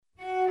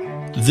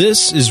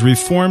This is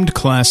Reformed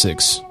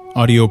Classics,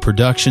 audio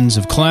productions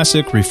of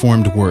classic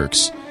Reformed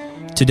works.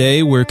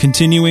 Today we're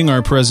continuing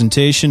our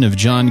presentation of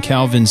John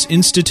Calvin's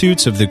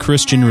Institutes of the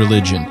Christian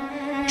Religion,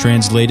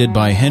 translated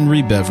by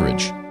Henry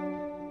Beveridge.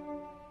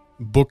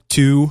 Book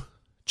 2,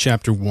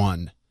 Chapter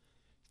 1.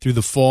 Through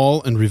the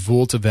fall and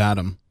revolt of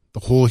Adam,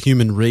 the whole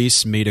human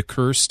race made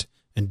accursed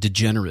and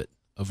degenerate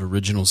of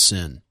original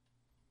sin.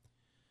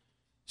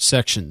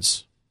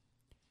 Sections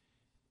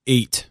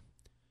 8.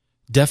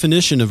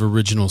 Definition of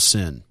original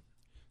sin.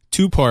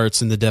 2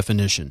 parts in the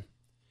definition.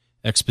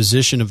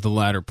 Exposition of the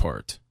latter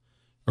part.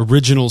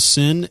 Original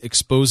sin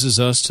exposes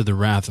us to the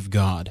wrath of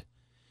God.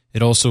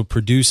 It also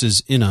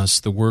produces in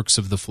us the works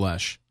of the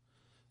flesh.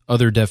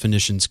 Other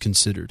definitions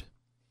considered.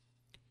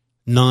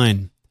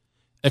 9.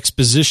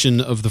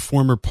 Exposition of the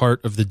former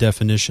part of the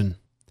definition,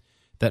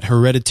 that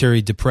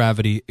hereditary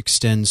depravity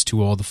extends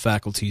to all the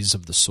faculties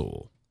of the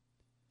soul.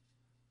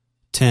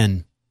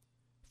 10.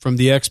 From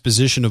the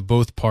exposition of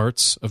both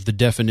parts of the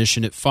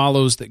definition, it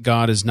follows that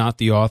God is not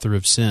the author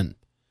of sin,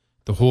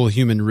 the whole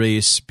human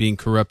race being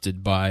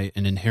corrupted by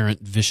an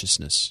inherent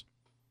viciousness.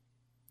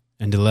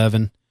 And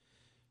 11.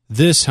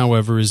 This,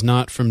 however, is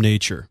not from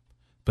nature,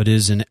 but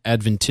is an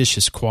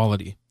adventitious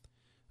quality.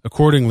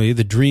 Accordingly,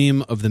 the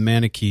dream of the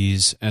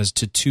Manichees as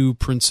to 2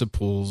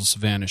 principles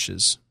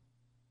vanishes.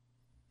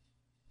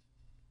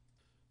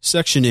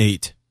 Section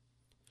 8.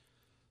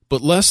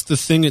 But lest the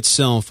thing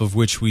itself of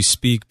which we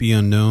speak be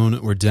unknown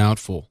or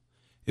doubtful,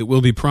 it will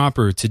be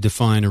proper to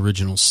define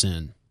original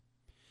sin.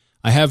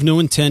 I have no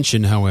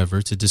intention,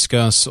 however, to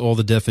discuss all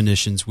the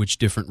definitions which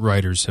different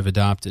writers have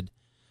adopted,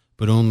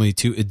 but only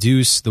to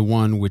adduce the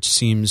one which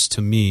seems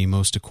to me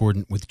most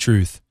accordant with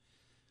truth.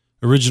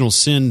 Original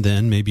sin,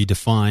 then, may be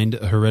defined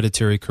a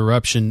hereditary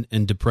corruption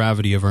and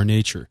depravity of our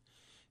nature,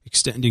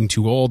 extending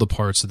to all the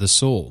parts of the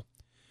soul,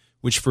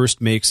 which first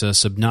makes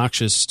us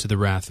obnoxious to the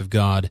wrath of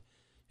God,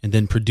 and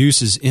then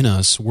produces in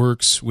us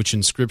works which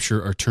in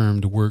Scripture are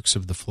termed works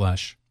of the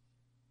flesh.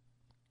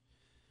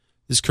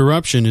 This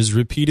corruption is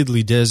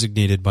repeatedly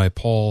designated by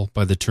Paul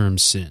by the term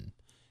sin,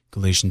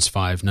 Galatians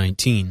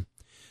 5:19,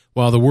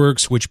 while the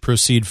works which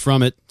proceed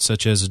from it,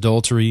 such as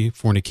adultery,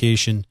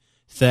 fornication,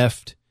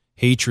 theft,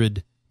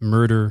 hatred,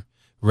 murder,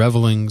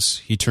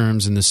 revelings, he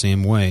terms in the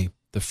same way,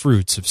 the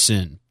fruits of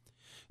sin,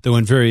 though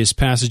in various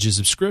passages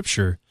of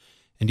Scripture,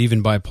 and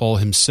even by Paul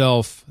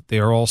himself, they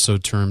are also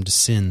termed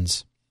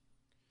sins.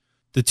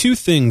 The 2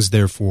 things,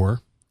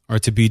 therefore, are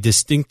to be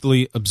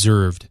distinctly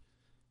observed,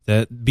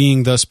 that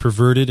being thus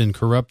perverted and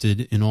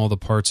corrupted in all the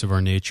parts of our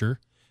nature,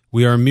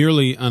 we are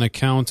merely on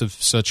account of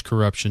such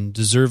corruption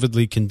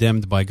deservedly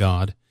condemned by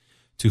God,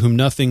 to whom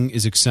nothing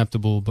is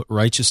acceptable but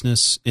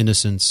righteousness,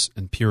 innocence,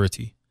 and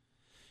purity.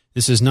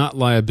 This is not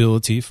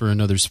liability for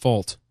another's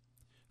fault.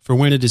 For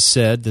when it is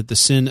said that the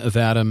sin of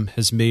Adam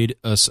has made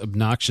us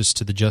obnoxious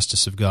to the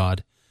justice of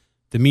God,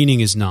 the meaning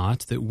is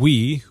not that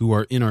we, who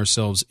are in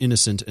ourselves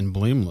innocent and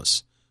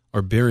blameless,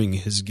 are bearing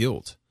his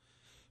guilt,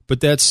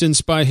 but that since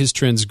by his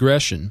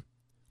transgression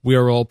we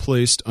are all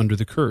placed under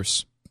the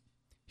curse,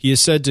 he is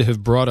said to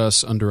have brought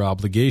us under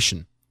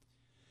obligation.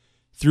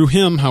 Through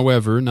him,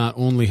 however, not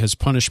only has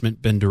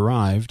punishment been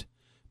derived,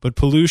 but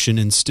pollution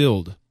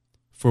instilled,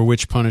 for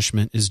which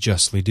punishment is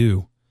justly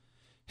due.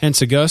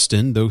 Hence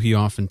Augustine, though he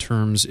often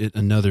terms it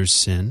another's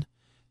sin,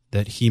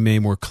 that he may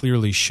more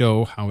clearly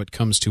show how it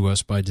comes to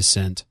us by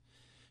descent,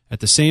 at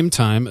the same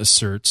time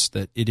asserts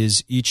that it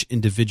is each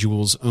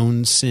individual's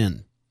own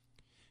sin.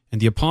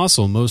 And the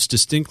apostle most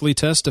distinctly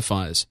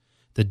testifies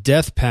that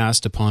death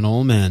passed upon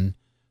all men,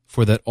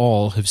 for that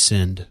all have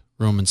sinned,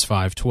 Romans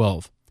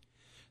 5:12.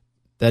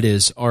 That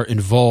is, are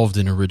involved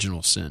in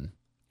original sin,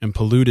 and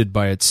polluted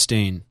by its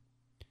stain.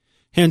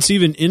 Hence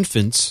even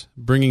infants,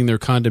 bringing their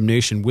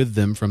condemnation with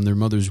them from their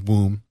mother's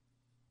womb,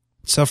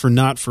 suffer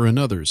not for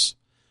another's,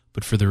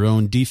 but for their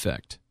own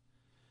defect.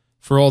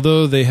 For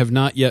although they have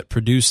not yet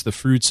produced the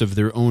fruits of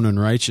their own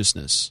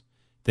unrighteousness,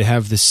 they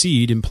have the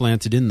seed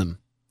implanted in them.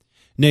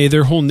 Nay,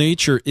 their whole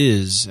nature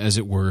is, as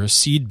it were, a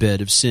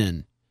seed-bed of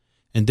sin,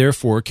 and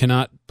therefore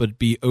cannot but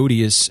be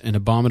odious and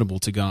abominable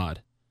to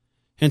God.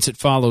 Hence it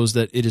follows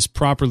that it is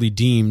properly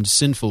deemed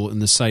sinful in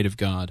the sight of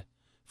God,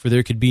 for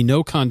there could be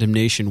no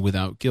condemnation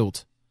without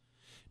guilt.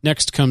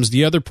 Next comes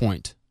the other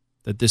point,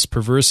 that this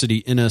perversity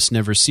in us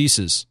never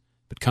ceases,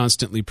 but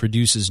constantly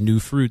produces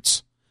new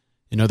fruits.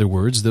 In other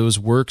words, those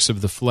works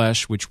of the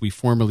flesh which we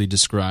formerly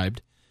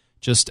described,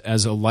 just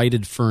as a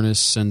lighted furnace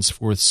sends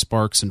forth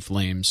sparks and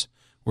flames,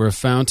 or a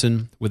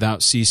fountain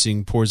without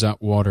ceasing pours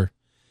out water.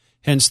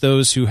 Hence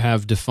those who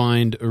have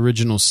defined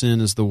original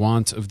sin as the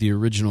want of the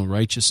original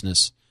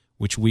righteousness,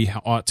 which we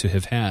ought to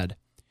have had,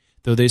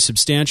 though they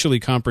substantially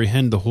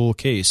comprehend the whole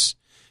case,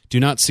 do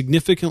not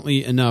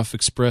significantly enough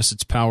express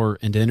its power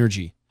and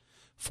energy.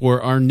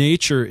 For our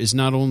nature is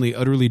not only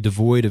utterly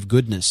devoid of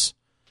goodness,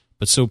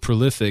 but so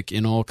prolific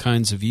in all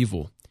kinds of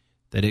evil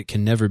that it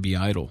can never be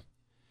idle.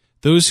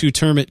 Those who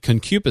term it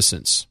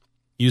concupiscence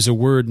use a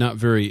word not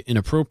very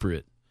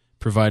inappropriate,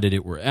 provided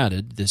it were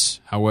added, this,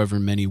 however,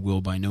 many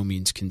will by no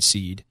means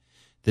concede,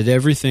 that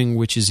everything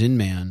which is in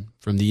man,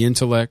 from the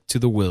intellect to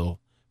the will,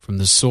 from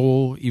the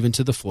soul even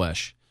to the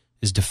flesh,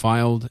 is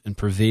defiled and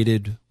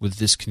pervaded with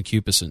this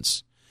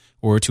concupiscence,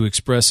 or to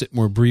express it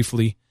more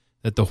briefly,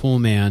 that the whole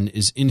man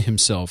is in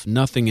himself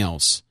nothing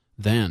else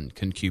than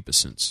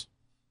concupiscence.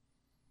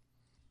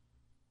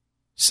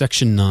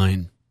 Section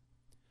 9.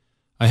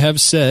 I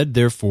have said,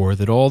 therefore,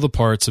 that all the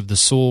parts of the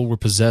soul were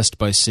possessed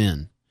by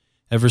sin,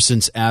 ever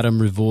since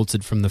Adam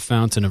revolted from the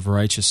fountain of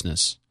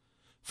righteousness.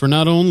 For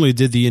not only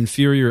did the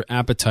inferior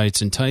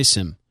appetites entice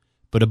him,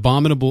 but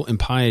abominable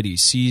impiety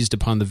seized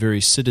upon the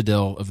very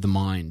citadel of the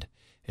mind,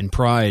 and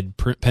pride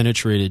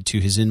penetrated to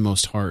his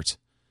inmost heart.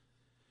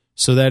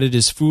 So that it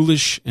is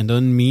foolish and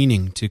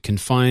unmeaning to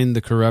confine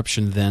the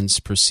corruption thence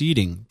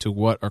proceeding to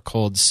what are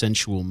called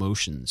sensual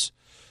motions,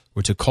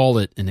 or to call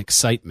it an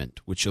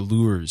excitement which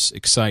allures,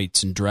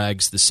 excites, and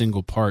drags the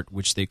single part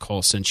which they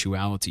call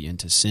sensuality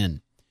into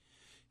sin.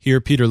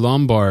 Here Peter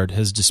Lombard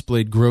has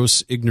displayed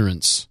gross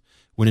ignorance.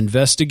 When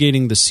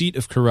investigating the seat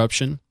of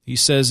corruption, he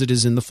says it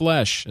is in the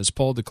flesh, as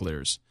Paul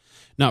declares,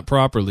 not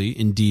properly,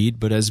 indeed,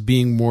 but as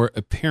being more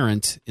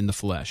apparent in the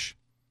flesh.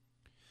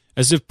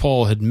 As if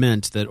Paul had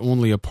meant that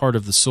only a part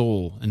of the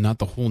soul, and not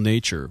the whole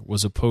nature,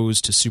 was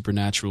opposed to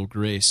supernatural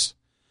grace.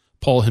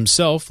 Paul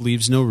himself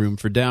leaves no room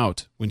for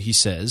doubt when he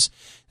says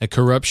that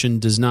corruption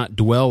does not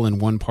dwell in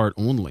one part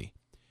only,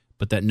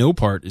 but that no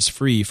part is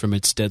free from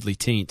its deadly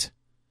taint.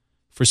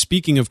 For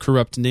speaking of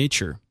corrupt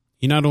nature,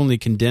 he not only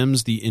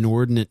condemns the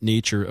inordinate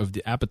nature of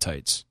the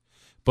appetites,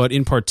 but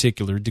in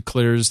particular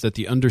declares that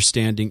the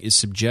understanding is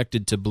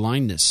subjected to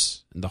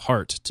blindness and the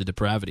heart to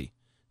depravity.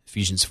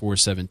 Ephesians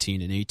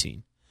 4:17 and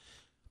 18.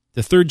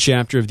 The third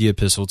chapter of the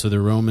epistle to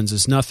the Romans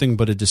is nothing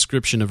but a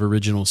description of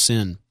original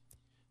sin.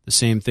 The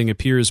same thing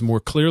appears more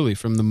clearly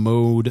from the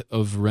mode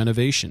of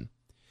renovation.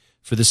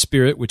 For the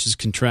spirit, which is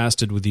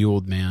contrasted with the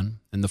old man,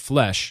 and the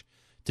flesh,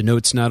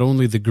 denotes not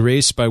only the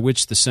grace by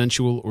which the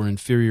sensual or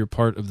inferior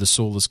part of the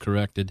soul is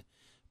corrected,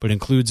 but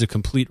includes a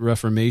complete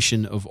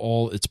reformation of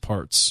all its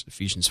parts,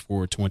 Ephesians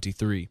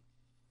 4:23.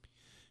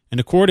 And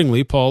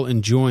accordingly, Paul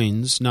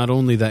enjoins not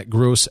only that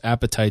gross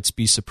appetites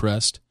be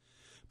suppressed,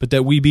 but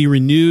that we be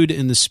renewed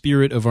in the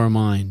spirit of our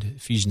mind,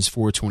 Ephesians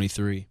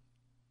 4:23,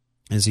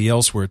 as he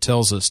elsewhere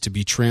tells us to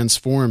be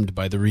transformed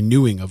by the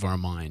renewing of our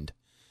mind,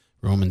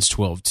 Romans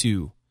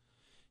 12:2.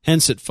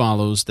 Hence it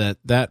follows that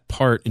that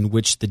part in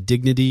which the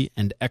dignity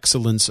and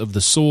excellence of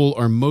the soul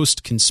are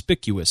most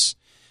conspicuous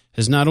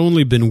has not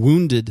only been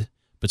wounded,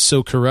 but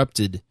so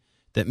corrupted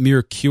that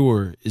mere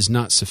cure is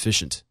not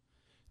sufficient.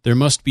 There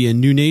must be a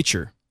new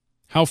nature.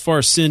 How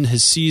far sin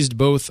has seized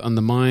both on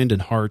the mind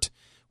and heart,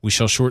 we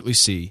shall shortly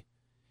see.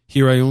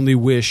 Here I only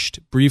wished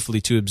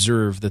briefly to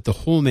observe that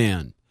the whole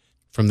man,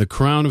 from the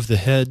crown of the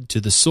head to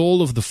the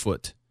sole of the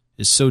foot,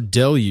 is so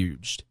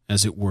deluged,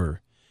 as it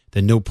were,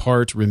 that no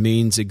part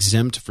remains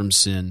exempt from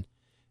sin,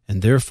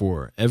 and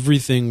therefore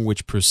everything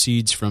which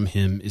proceeds from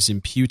him is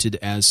imputed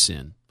as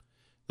sin.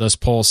 Thus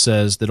Paul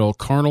says that all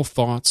carnal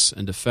thoughts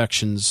and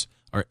affections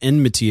are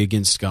enmity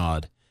against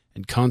God,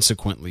 and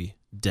consequently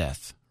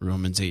death,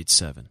 Romans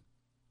 8:7.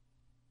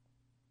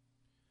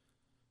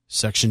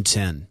 Section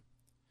 10.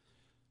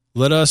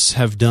 Let us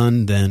have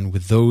done then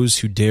with those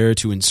who dare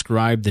to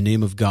inscribe the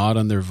name of God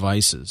on their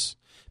vices,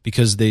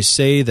 because they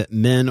say that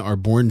men are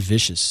born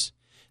vicious.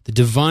 The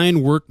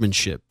divine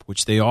workmanship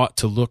which they ought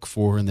to look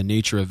for in the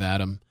nature of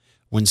Adam,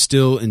 when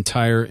still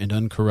entire and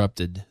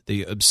uncorrupted,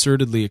 they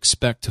absurdly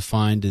expect to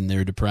find in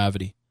their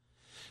depravity.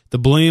 The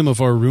blame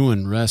of our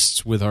ruin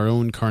rests with our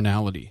own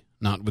carnality,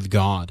 not with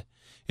God,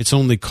 its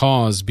only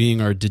cause being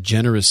our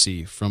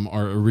degeneracy from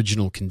our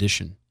original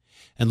condition.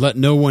 And let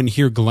no one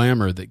here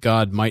glamour that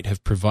God might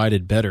have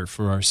provided better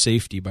for our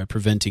safety by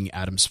preventing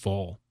Adam's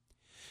fall.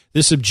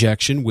 This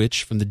objection,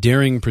 which, from the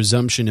daring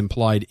presumption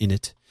implied in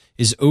it,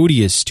 is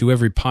odious to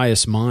every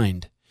pious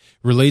mind,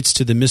 relates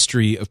to the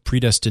mystery of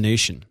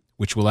predestination,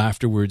 which will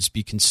afterwards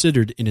be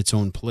considered in its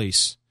own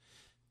place.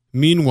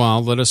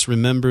 Meanwhile, let us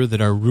remember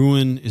that our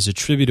ruin is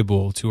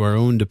attributable to our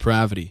own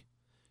depravity,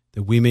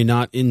 that we may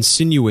not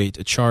insinuate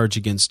a charge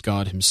against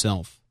God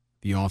himself,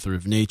 the author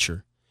of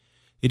nature.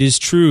 It is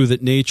true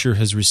that nature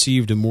has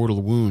received a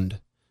mortal wound,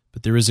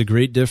 but there is a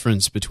great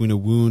difference between a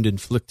wound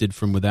inflicted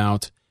from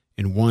without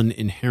and one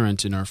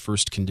inherent in our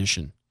first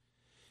condition.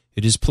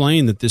 It is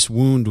plain that this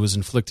wound was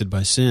inflicted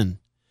by sin,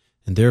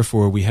 and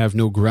therefore we have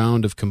no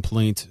ground of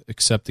complaint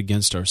except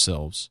against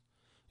ourselves.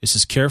 This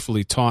is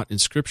carefully taught in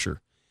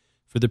Scripture.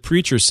 For the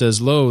preacher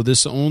says, Lo,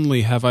 this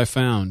only have I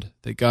found,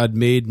 that God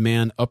made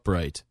man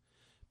upright,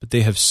 but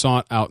they have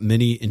sought out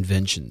many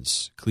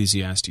inventions.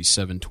 Ecclesiastes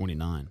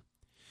 7:29.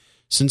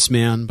 Since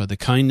man, by the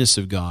kindness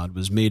of God,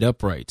 was made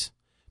upright,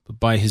 but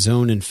by his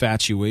own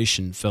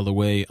infatuation fell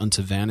away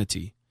unto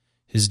vanity,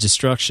 his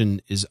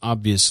destruction is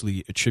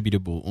obviously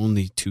attributable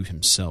only to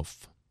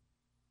himself.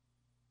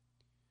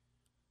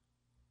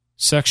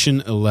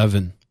 Section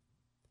 11.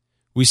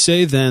 We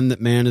say then that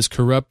man is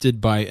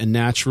corrupted by a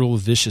natural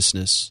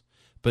viciousness,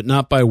 but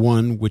not by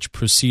one which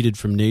proceeded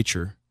from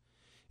nature.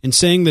 In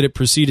saying that it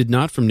proceeded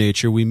not from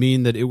nature, we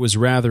mean that it was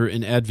rather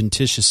an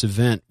adventitious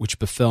event which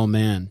befell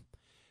man,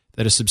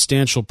 that a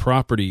substantial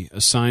property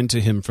assigned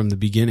to him from the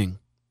beginning,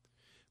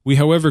 We,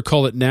 however,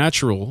 call it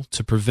natural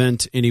to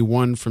prevent any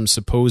one from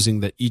supposing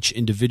that each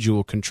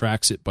individual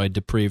contracts it by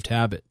depraved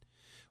habit,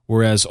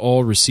 whereas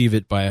all receive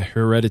it by a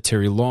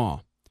hereditary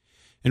law.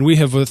 And we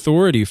have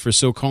authority for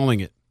so calling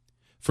it.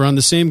 For on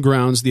the same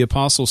grounds the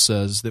apostle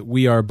says that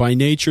we are by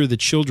nature the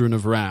children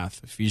of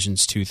wrath,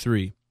 Ephesians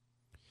 2:3.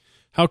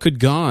 How could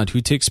God, who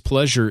takes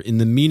pleasure in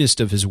the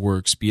meanest of his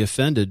works, be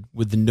offended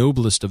with the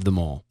noblest of them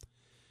all?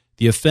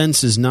 The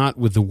offense is not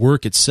with the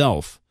work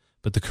itself,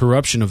 but the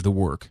corruption of the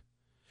work.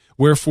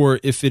 Wherefore,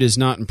 if it is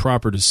not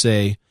improper to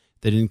say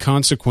that in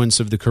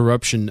consequence of the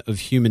corruption of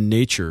human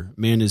nature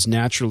man is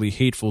naturally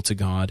hateful to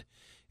God,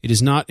 it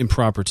is not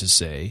improper to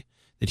say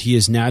that he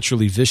is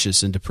naturally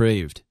vicious and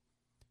depraved.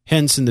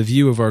 Hence, in the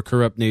view of our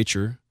corrupt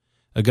nature,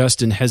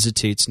 Augustine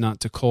hesitates not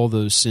to call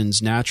those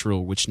sins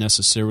natural which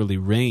necessarily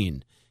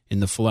reign in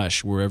the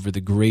flesh wherever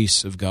the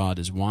grace of God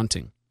is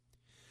wanting.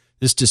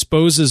 This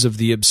disposes of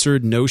the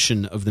absurd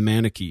notion of the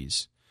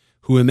Manichees,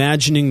 who,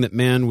 imagining that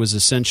man was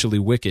essentially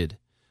wicked,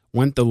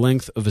 went the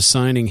length of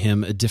assigning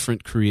him a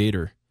different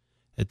creator,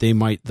 that they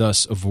might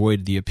thus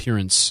avoid the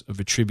appearance of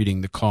attributing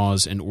the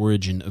cause and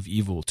origin of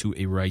evil to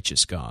a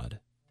righteous God.